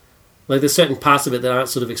 Like, there's certain parts of it that aren't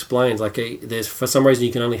sort of explained. Like, there's, for some reason,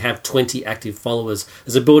 you can only have 20 active followers.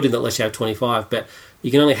 There's a building that lets you have 25, but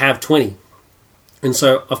you can only have 20. And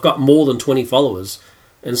so I've got more than 20 followers,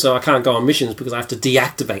 and so I can't go on missions because I have to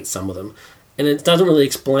deactivate some of them. And it doesn't really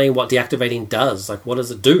explain what deactivating does. Like, what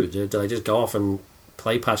does it do? Do they just go off and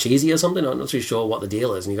play Parcheesi or something? I'm not too sure what the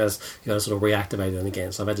deal is, and you got to sort of reactivate them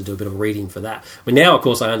again. So I've had to do a bit of reading for that. But now, of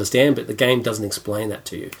course, I understand, but the game doesn't explain that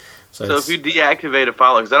to you. So if you deactivate a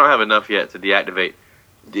follower, because I don't have enough yet to deactivate.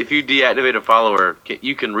 If you deactivate a follower,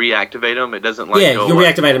 you can reactivate them. It doesn't go you away.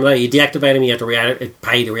 Reactivate them. No, you deactivate them. You have to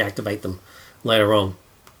pay to reactivate them later on,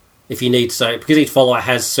 if you need. So because each follower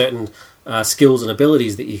has certain skills and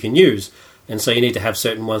abilities that you can use. And so you need to have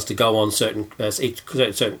certain ones to go on certain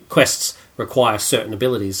quests require certain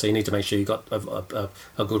abilities. So you need to make sure you've got a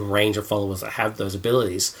good range of followers that have those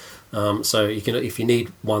abilities. So you can, if you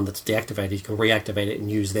need one that's deactivated, you can reactivate it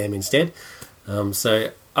and use them instead.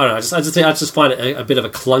 So I don't know. I just find it a bit of a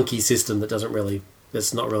clunky system that's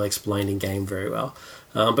not really explained in game very well.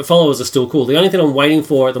 But followers are still cool. The only thing I'm waiting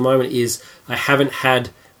for at the moment is I haven't had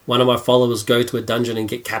one of my followers go to a dungeon and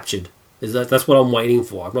get captured. That's what I'm waiting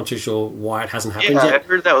for. I'm not too sure why it hasn't happened yet. I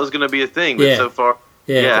heard that was going to be a thing, but so far,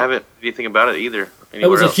 I haven't heard anything about it either. It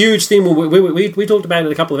was a huge thing when we talked about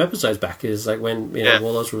it a couple of episodes back. Is like when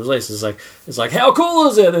Warlords were released. It's like how cool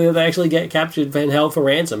is it that they actually get captured and held for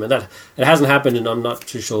ransom, and that it hasn't happened, and I'm not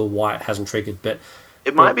too sure why it hasn't triggered. But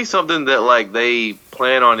it might be something that like they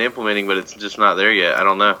plan on implementing, but it's just not there yet. I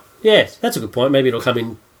don't know. Yeah, that's a good point. Maybe it'll come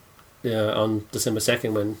in on December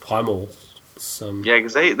 2nd when Highmall. Yeah,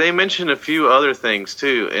 because they mentioned a few other things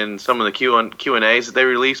too in some of the Q&As that they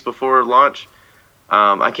released before launch.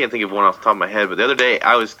 I can't think of one off the top of my head, but the other day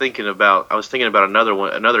I was thinking about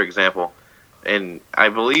another example, and I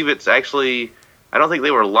believe it's actually, I don't think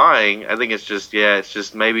they were lying. I think it's just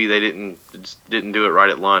maybe they didn't do it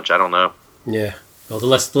right at launch. I don't know. Yeah. Well, the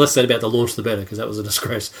less said about the launch, the better, because that was a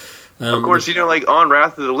disgrace. Of course, like on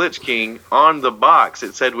Wrath of the Lich King, on the box,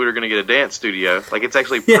 it said we were going to get a dance studio. Like, it's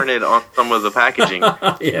actually printed on some of the packaging.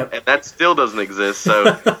 Yeah. And that still doesn't exist,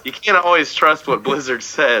 so you can't always trust what Blizzard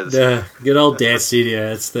says. Yeah, good old dance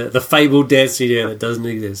studio. It's the fabled dance studio that doesn't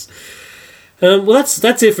exist. Well,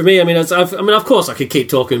 that's it for me. I mean, of course, I could keep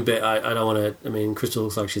talking, but I don't want to. I mean, Crystal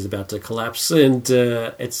looks like she's about to collapse, and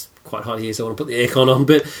it's quite hot here, so I want to put the aircon on.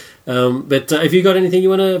 But have you got anything you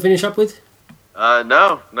want to finish up with?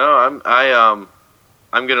 No. I'm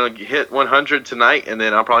gonna hit 100 tonight, and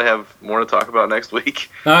then I'll probably have more to talk about next week.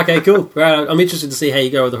 Okay, cool. Right, I'm interested to see how you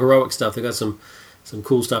go with the heroic stuff. They've got some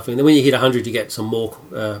cool stuff, and then when you hit 100, you get some more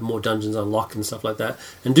dungeons unlocked and stuff like that.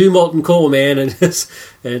 And do Molten Core, man, and absolutely.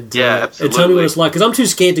 And tell me what it's like, because I'm too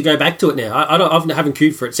scared to go back to it now. I haven't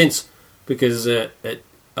queued for it since, because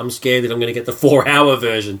I'm scared that I'm going to get the 4-hour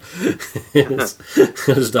version. I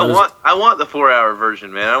want the 4-hour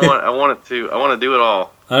version, man. I want to do it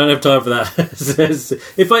all. I don't have time for that.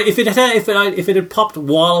 if it had popped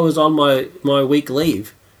while I was on my week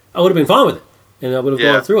leave, I would have been fine with it, and I would have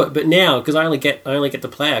gone through it. But now, because I only get to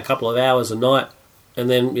play a couple of hours a night, and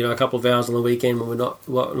then a couple of hours on the weekend when we're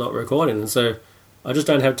not recording, and so I just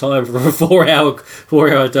don't have time for a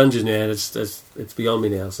 4-hour dungeon now. It's beyond me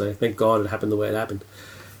now. So thank God it happened the way it happened.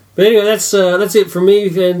 But anyway, that's it from me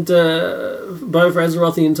and Bo for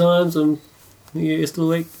Azeroth Times. You're still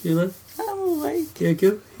awake, I'm awake. Yeah,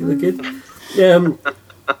 cool. You look good.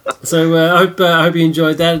 So I hope you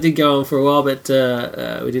enjoyed that. It did go on for a while, but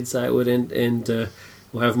we did say it would, and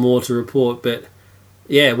we'll have more to report. But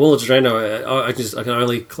yeah, Warlords of Draenor, I can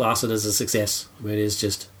only class it as a success. I mean, it's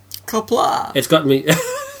just Copla. It's gotten me.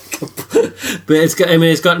 But it's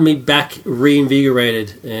gotten me back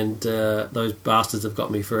reinvigorated, and those bastards have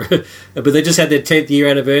got me for. But they just had their 10th year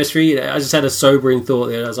anniversary. I just had a sobering thought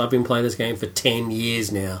there, as I've been playing this game for 10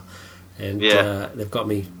 years now, and they've got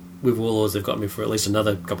me with Warlords. They've got me for at least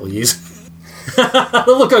another couple of years. The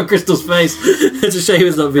look on Crystal's face. It's a shame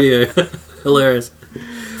it's not video. Hilarious.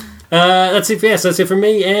 That's it. Yes, that's it from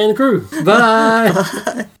me and the crew.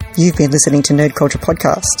 Bye. You've been listening to Nerd Culture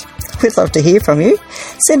Podcast. We'd love to hear from you.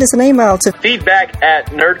 Send us an email to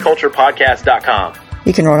feedback@nerdculturepodcast.com.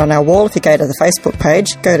 You can write on our wall if you go to the Facebook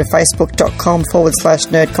page. Go to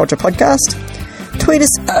facebook.com/nerdculturepodcast. Tweet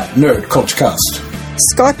us at nerdculturecast.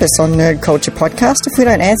 Skype us on Nerd Culture Podcast. If we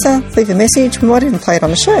don't answer, leave a message. We might even play it on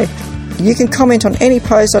the show. You can comment on any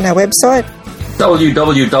post on our website,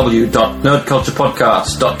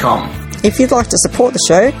 www.nerdculturepodcast.com. If you'd like to support the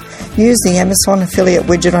show, use the Amazon affiliate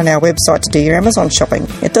widget on our website to do your Amazon shopping.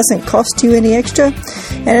 It doesn't cost you any extra,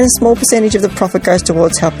 and a small percentage of the profit goes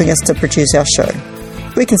towards helping us to produce our show.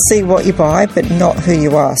 We can see what you buy, but not who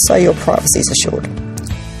you are, so your privacy is assured.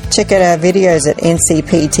 Check out our videos at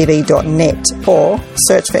ncptv.net or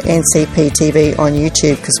search for ncptv on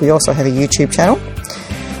YouTube, because we also have a YouTube channel.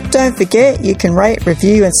 Don't forget, you can rate,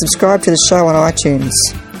 review and subscribe to the show on iTunes.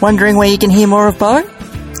 Wondering where you can hear more of Bo?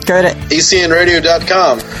 Go to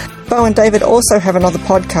ecnradio.com. Bo and David also have another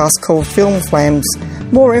podcast called Film Flams.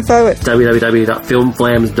 More info at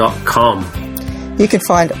www.filmflams.com. You can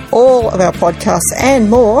find all of our podcasts and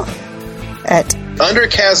more at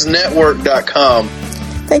undercastnetwork.com.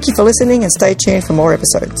 Thank you for listening, and stay tuned for more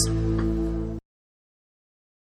episodes.